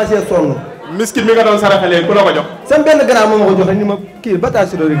dama see sonn miskin mi nga doon saraxe léegi ku la ko jox sama benn grand moo ma ko joxe ni ma kii bata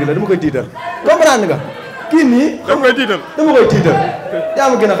sirori gi la dama koy tiital comprendre nga kii nii dama koy tiital yaa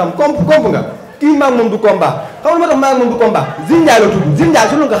ma gën a xam komp nga kii maag moom du combat xam nga ma tax maag moom du combat Zine Ndiaye la tudd Zine Ndiaye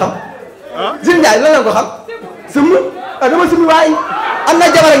su lu nga xam Zine Ndiaye lan la ko xam sëmm dama sëmm waaye am na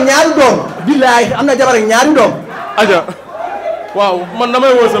jabar ak ñaari doom billaay am na jabar ak ñaari doom aja waaw man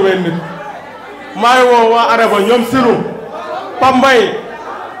damay woo sama nit maa ngi woo waa Araba ñoom Sinu Pambay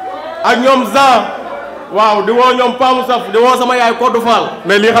ak ñoom Zan waaw di woo ñoom Pamou Saf di woo sama yaay Kodou Fall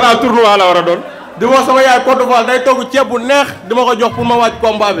mais lii xanaa tournoi la war a doon di woo sama yaay Kodou Fall day togg ceeb bu neex di ma ko jox pour ma wàcc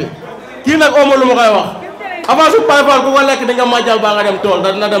combat bi kii nag omo lu ma koy wax avant su Baye Fall ku ko lekk di nga màjjal baa nga dem tool da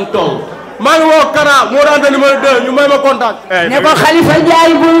dina dem tool maa ngi woo Kara moo daan numéro 2 ñu may ma contact ne ko Khalifa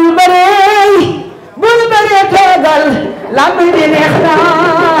Ndiaye bul bëree toogal lamb di neex na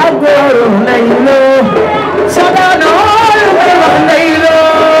góoru nay loo sadaanool koy wax nay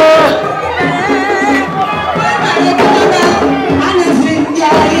loo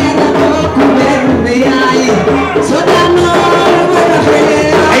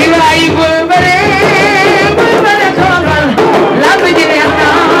ay waay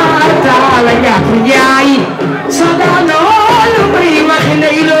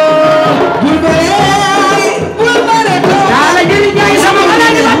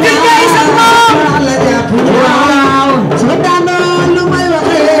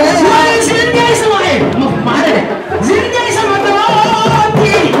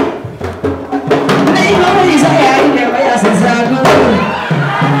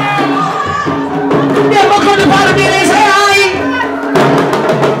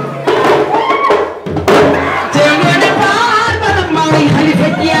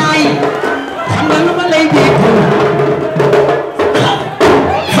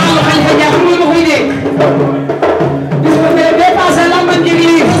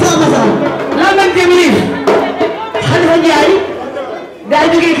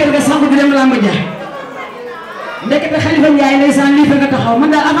taxaw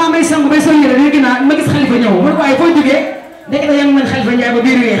man daal avant may sangu bay sol yére léegi naa ma gis xalifa ñëw man ko ay foo jógee ndekk da yang man xalifa Ndiaye ba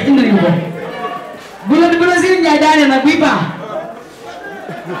biir weex indi nañu ko bu la Serigne Ndiaye daanee nag buy baax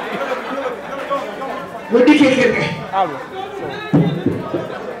ba dikkee kër ga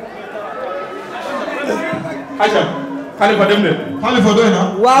Acha xalifa dem de xalifa doy na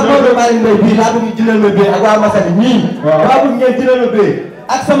waa Maodo maa ngi may bii laa bëgg jëndal ma bee ak waa Masali ñii waa bëgg ngeen jëndal ma bee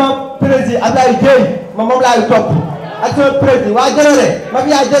ak sama président Abdoulaye Dieye moom laay topp ak sama président waa Joloore ma fi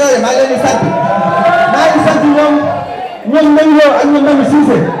yaa Joloore maa ngi leen di sant ñoom Ndeye ak ñoom Ndeye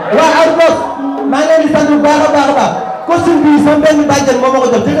Cissé waa Arbos maa ngi leen di sant bu baax a baax a baax costume bi sama benn bàjjen moom moo ko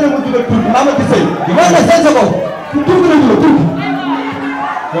jox jëkkër mu dugal tuuti maa ma ci sëy war na seen sa bopp tuuti la dugal tuuti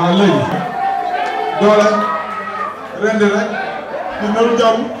waaw léegi doole rendi rek ñu naru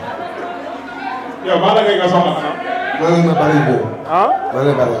jàmm yow Balla Gaye nga soxla xanaa maa ngi ma bari boobu ah maa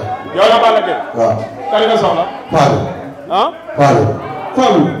ngi bari yow la Balla Gaye waaw kan nga soxla Fallou ah Fallou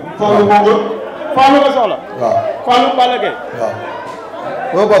Fallou moo gën Fallou nga soxla waaw Fallou Balla Gaye waaw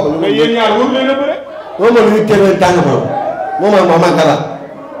moo bopp lu mais yéen ñaar wër leen a bëre moom mooy lu ñu kenn tàng moom mooy Mama Kala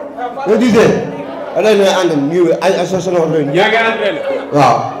nga gisee day ne ànd ñu ay association yaa ngi entraîné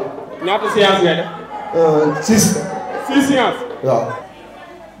waaw ñaata séance ngay def 6 séances waaw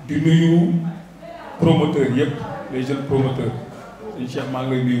di nuyu promoteurs yëpp les jeunes promoteurs suñu Cheikh maa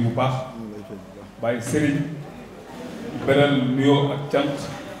ngi lay nuyu bu baax bàyyi Serigne beneen nuyoo ak cant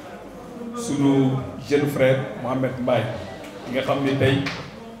sunu jeune frère Mohamed Mbaye nga xam ni tey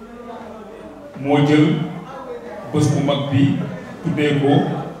moo jël bés bu mag bi tuddee ko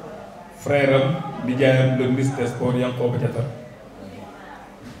frère am nijaayam le ministre des sports Yankhoba Diattara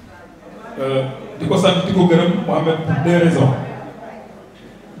di ko sant di ko gërëm Mohamed pour 2 raisons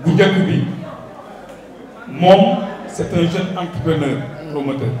bu njëkk bi moom c'est un jeune entrepreneur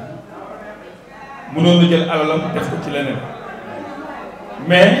promoteur mënoon na jël alalam def ko ci leneen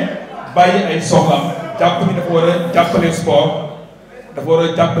mais bàyyi ay soxlam jàpp ni dafa war a jàppale sport dafa war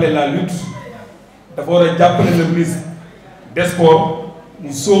a jàppale la lutte dafa war a jàppale le ministre des sports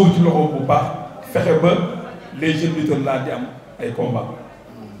mu sóobu ci loxo bu baax fexe ba les jeunes lutteurs laa di am ay combat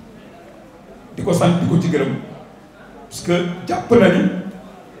di ko sant di ko ci gërëm parce que jàpp na ni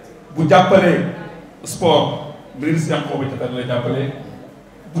bu jàppalee sport ministre Yankhoba Diattara la jàppale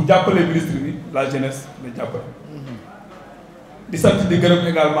bu jàppalee ministre bi la jeunesse la jàppale di sant di gërëm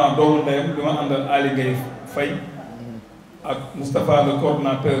également doomu ndeyam bi ma àndal Ali Ngay Faye ak Moustapha le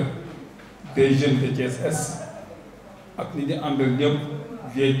coordonnateur des jeunes de Thiès Est ak ñi ñu àndal ñëpp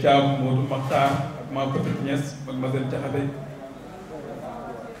Vieux Thiam Modou Makhtar ak ma petite nièce ak Mazen Diakhaté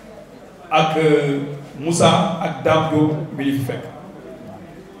ak Moussa ak Dame Diop bi ñu fi fekk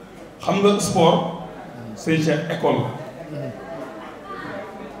xam nga sport c'est une école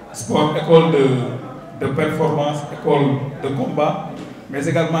sport école de performance école de combat mais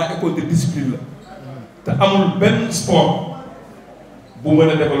également école de discipline la te amul benn sport bu mën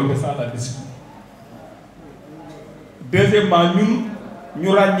a développer sans la discipline deuxièmement ñu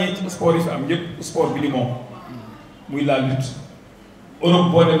ràññee ci sport yi fi am yépp sport bi ni moom muy la lutte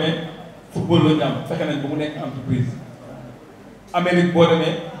Europe boo demee football la ñu am fexe nañ ba mu nekk entreprise Amérique boo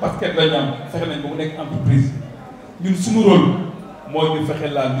demee basket la ñu am fexe nañ ba mu nekk entreprise ñun suñu rôle mooy ñu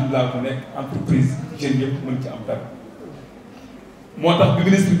fexe la lutte la mu nekk entreprise jeunes yëpp mën ci am dara moo tax bi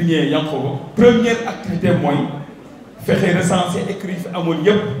ministre bi ñëwee Yankhoba première activité mooy fexe recenser écurie fi amoon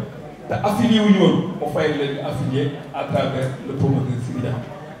yëpp te affilié wu ñu woon mu fay leen ñu affilié à travers le promoteur si bi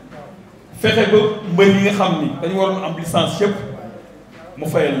fexe ba mbër yi nga xam ni dañu waroon am licence yëpp mu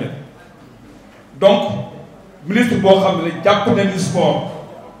fayal leen donc ministre boo xam ne jàpp na ni sport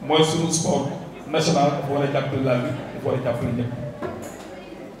mooy suñu sport national dafa war a jàppale la lutte dafa war a jàppale ñëpp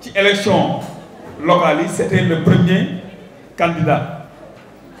ci élection locale yi c'était le premier candidat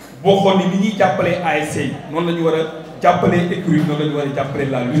boo xool ni ñuy jàppalee ASC yi noonu la ñu war a jàppalee écurie noonu la ñu war a jàppalee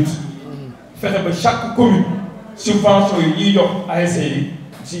la lutte fexe ba chaque commune subvention yi ñuy jox ASC yi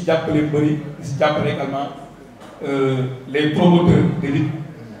si jàppale mbëri si jàppale également les promoteurs de lutte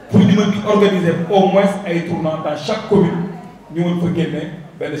pour ñu mën di organiser au moins ay tournois dans chaque commune ñu mën fa génne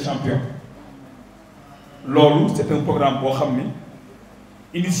benn champion loolu c'est un programme boo xam ni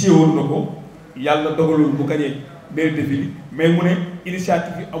initié woon na ko yàlla dogalul mu gagné mairie de ville mais mu ne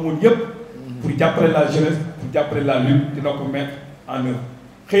initiative yi amul yépp pour jàppale la jeunesse pour jàppale la lutte dina ko mettre en œuvre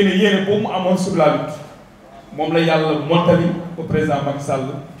xëy na yéene boobu mu amoon sur la lutte moom la yàlla montali au président Macky Sall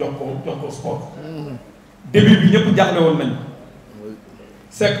jox ko sport début bi ñëpp jaaxle woon nañ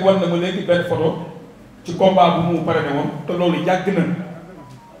Seck war na ma léegi benn photo ci combat bu mu pare ne woon te loolu yàgg na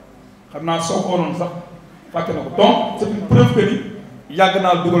xam naa soo ko wonoon sax fàtte na ko donc c'est une preuve que ni yàgg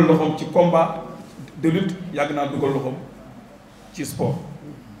naa dugal loxoom ci combat de lutte yàgg naa dugal loxoom ci sport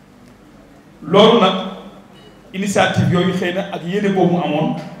loolu nag initiative yooyu xëy na ak yéene boobu mu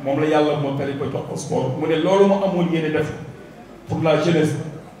amoon moom la yàlla moo tali ko jox ko sport mu ne loolu mu amoon yéene def pour la jeunesse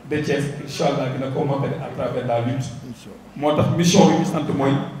de Thiès incha allah dina ko montrer à travers la lutte moo tax mission bi ñu sant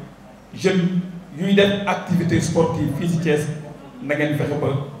mooy jeunes yuy def activité sportive fii ci Thiès na ngeen fexe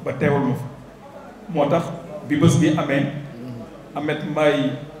ba teewal ma fa moo tax bi bés bi amee Ahmed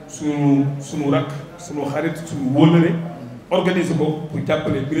Mbaye sunu rakk sunu xarit sunu wóllëre organiser ko pour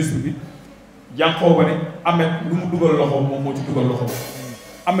jàppale ministre bi Yankhoba ne Ahmed lu mu dugal loxo moom moo ci dugal loxo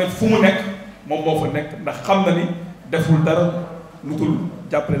Ahmed fu mu nekk moom moo fa nekk ndax xam na ni deful dara lu dul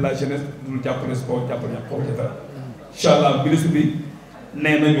jàppale la jeunesse lu dul jàppale sport jàppale Yankhoba et cetera incha allah ministre bi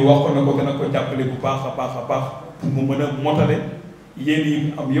nee nañu wax ko na ko dana ko jàppale bu baax a baax a baax pour mu mën a motale yéen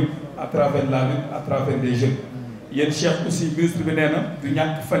yi am yëpp à travers la lutte à travers les jeunes yéen Cheikh aussi ministre bi nee na du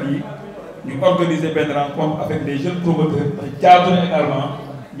ñàkk fan yi ñu organiser benn rencontre avec les jeunes promoteurs ndax jaadu na également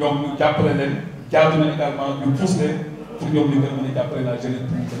ñoom ñu jàppale leen jaadu na également ñu pousse leen pour ñoom ñu gën a mën a jàppale la jeunesse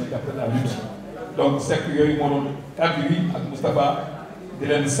pour ñu gën a jàppale la lutte donc sekk yooyu moo doon kàddu yi ak Moustapha di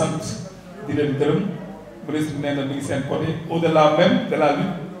leen sant di leen gërëm ministre bi nee na mi ngi seen côté au delà même de la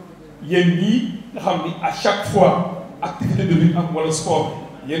lutte yéen ñii nga xam ni à chaque fois activité de lutte am wala sport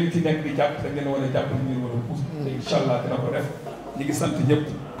yéen ci nekk di jàpp da ngeen war a jàpp li ngeen war a pousse te incha allah dina ko def ñu ngi sant ñëpp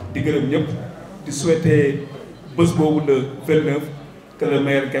di gërëm ñëpp di souhaiter bés boobu le 29 que le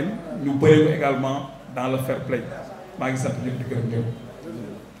meilleur gagne ñu bëree ko également dans le fair play maa ngi sant ñëpp di gërëm ñëpp.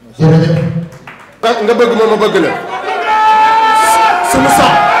 jërëjëf. nga bëgg ma bëgg la suñu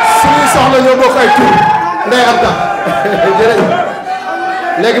soxla ñoo bokk ay tur ndey am tax jërëjëf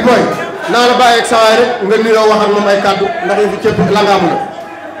léegi booy naa la bàyyi ak sa waay rek nga niroo wax ak moom ay kàddu ndax yi fi cëpp la nga amul.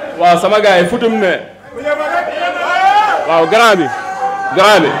 waaw sama gars yi futum ne waaw grand bi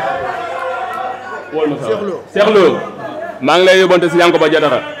wol ma Cheikh Lo maa ngi lay yóbbante si Yankhoba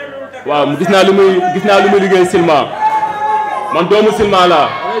Diattara waaw gis naa lu muy liggéey Silma man doomu Silma laa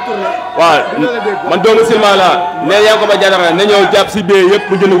waaw man doomu Silma laa ne Yankhoba Diattara na ñëw jàpp si bee yëpp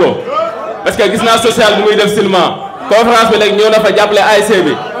mu jënd ko parce que gis naa social bu muy def Silma conférence bi léegi ñëw na fa jàppale ASC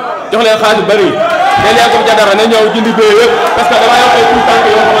bi jox leen xaalis bu bëri ne Yankhoba Diattara na ñëw jëndi bee yëpp parce que damaa yor ay tout tànk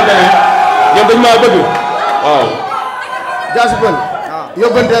yoo xamante ne ñoom dañu maa bëgg waaw. Diasy Peul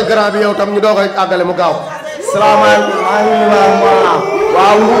yóbbanteel grand bi yow tam ñu doog a àggale mu gaaw. salaamaaleykum maa ngi nuyu waa Mawla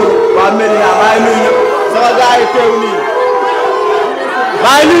waa Mbour waa Medina maa ngi nuyu ñëpp sama gars yi teew nii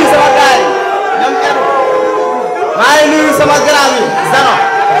maa ngi nuyu sama gars yi ñoom Edu maa ngi nuyu sama grand bi Zano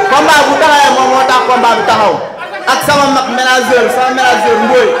combat bu taxawee moom moo tax combat bi taxaw ak sama mag ménageur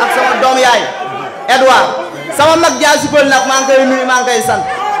Mboy ak sama doom yaay Edouard sama mag Diasy Peul nag maa ngi koy nuyu maa ngi koy sant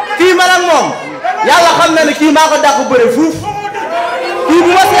kii man ak moom yàlla xam na ne kii maa ko dàq bëre fuuf kii bu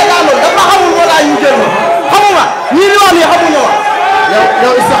ma seetaanoon dafa xamul moo laa ñu jël ma xamuma ñii di wax nii xamuñu ma.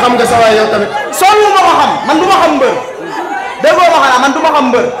 yow is xam nga sa waay yow tamit. soolu ma ko xam man du ma xam mbër déggoo ma xanaa man du ma xam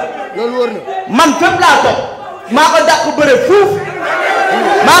mbër. loolu wóor na. man fépp laa toog maa ko dàq bëre fuuf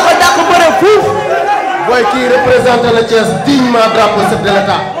booy kii représenté la Thiès dignement drapeau chef de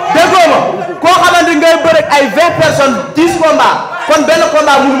l'État. déggoo ma koo xamante ngay bëre ay 20 personnes 10 combats kon benn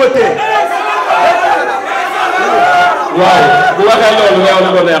combat mënu ma téye. waaw bu waxee loolu yow na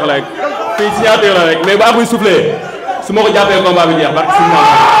ko neex rek fii signature la rek mais bu amuy soufflé su ma ko jàppee combat bi jeex barke suñu maam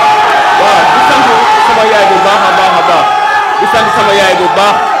waaw di sant sama yaay bu baax a baax di sant sama yaay bu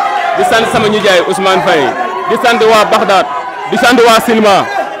baax di sant sama nijaay Ousmane Faye di sant waa Bagdad di sant waa Silma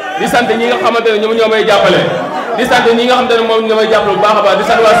di sant ñi nga xamante ne ñoom ñoo may jàppale di sant ñi nga xamante ne moom ñoo may jàppale bu baax a baax di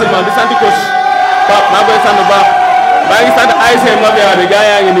sant waa Silma di sant coach Pape maa ngi koy sant bu baax maa ngi sant ASC Mafia bi gars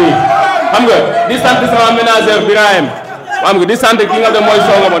yaa ngi nii xam nga di sant sama ménageur Birahim xam nga di sant ki nga xam ne mooy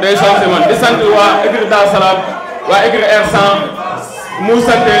songo ma day song si man di sant waa écurie Dar Salam waa écurie R100 mu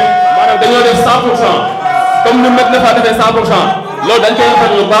sant maanaam dañoo def 100% comme ni Medina fa defee 100% loolu dañ koy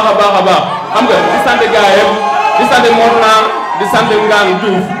rafetlu lu baax a baax xam nga di sant gars yëpp di sant Morna di sant Ngang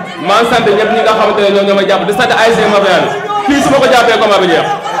Diouf maa ngi sant ñëpp ñi nga xamante ne ñoom ñoo may jàpp di sant ASC Mafia bi fii su ma ko jàppee combat bi jeex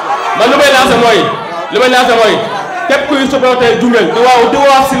man li may lancé mooy képp kuy supporter Djiguel di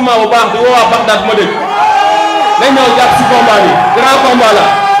woo Silma bu baax di woo waa Bagdad ma dégg nañ ñëw jàpp si combat bi grand combat la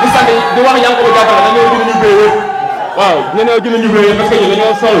di sant di wax Yankhoba Diattara dañoo gën a ñu béy yëpp waaw ñu ne gën a ñu béy yëpp parce que ñu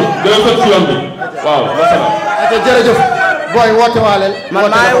dañoo sol si yoon bi waaw wasalaam. ok jërëjëf booy woote waa leen. man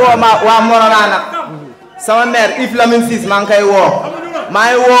maa ngi woo waa Morona nag sama maire Yves Lamine Ciss maa ngi koy woo maa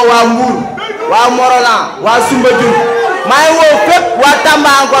ngi woo waa Mbour waa Morona waa Soumbédioune maa ngi woo fépp waa Tamba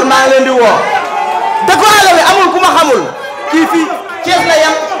encore maa ngi leen di woo dëkk àll bi amul ku ma xamul kii fii Thiès la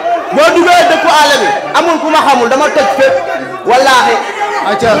yam boo duggee dëkku àll bi amul ku ma xamul dama toj fépp wallaahi.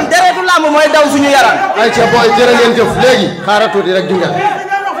 ayca ñun deretu làmb mooy daw suñu yaram. ayca booy jërë ngeen jëf léegi xaaral tuuti rek Djiguel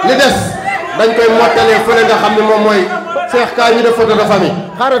li des dañ koy mottalee fële nga xam ne moom mooy Cheikh kaay ñu def photo de famille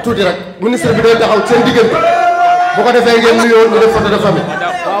xaaral tuuti rek ministre bi day taxaw seen diggante bu ko defee ngeen nuyoo ñu def photo de famille.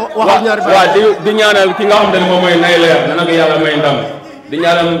 waaw di ñaanal ki nga xam ne moom mooy nay leer na ko yàlla may ndam di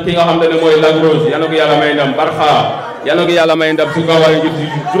ñaanal ki nga xam ne mooy Lac Rose yal na ko yàlla may ndam Barxa yal na ko yàlla may ndam su ko waxee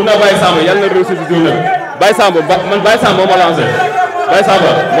journée Baye Samb yal na réussir si journée bi Baye Samb man Baye Samb moo ma lancé Baye Samb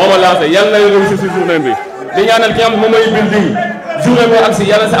moo ma lancé yal na réussir si journée bi di ñaanal ki nga xam ne moom mooy building journée bi ak si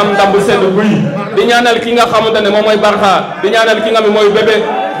yàlla si am ndam bu sedd buy di ñaanal ki nga xamante ne moom mooy Barxa di ñaanal ki nga xam ne mooy bébé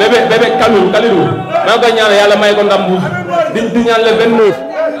Kalidou maa ngi koy ñaanal yàlla may ko ndam bu di ñaan le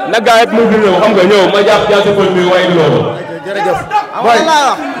 29 na gaa yëpp mu bi ñëw xam nga ñëw ma jàpp jaasi pël bi waaye loolu jërëjëf boy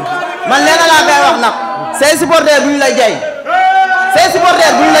man leena laa koy wax nag say supporters duñ la jay say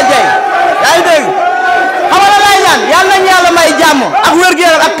supporters duñ la jay yaa ngi dégg xam nga lay ñaan yàlla nañu yàlla may jàmm ak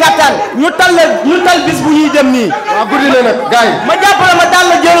wér-gu-yaram ak kattan ñu tal bis bu ñuy dem nii. waaw guddi na nag gars yi. ma jàppale ma daal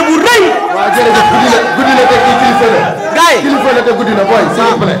la jël bu rëy. waaw jërëjëf guddi na te kii kilifa la. gars yi kilifa la te guddi na booy s'il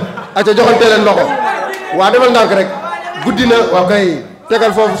vous plaît. acca joxante leen loxo waa demal ndànk rek guddi na waaw kay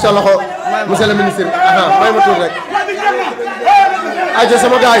tegal foofu sa loxo monsieur le ministre may ma tuur rek. acca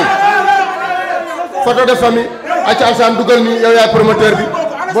sama gars yi photo de famille acca Alsane dugal nii yow yaay promoteur bi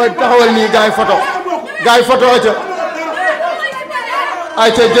booy taxawal nii gars yi photo acca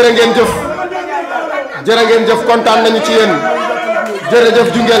acca jërë ngeen jëf kontaan nañu ci yéen jërëjëf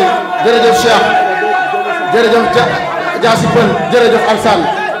Djiguel jërëjëf Cheikh jërëjëf Diasy Peul jërëjëf Alsane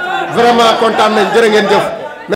vraiment kontaan nañ jërë ngeen jëf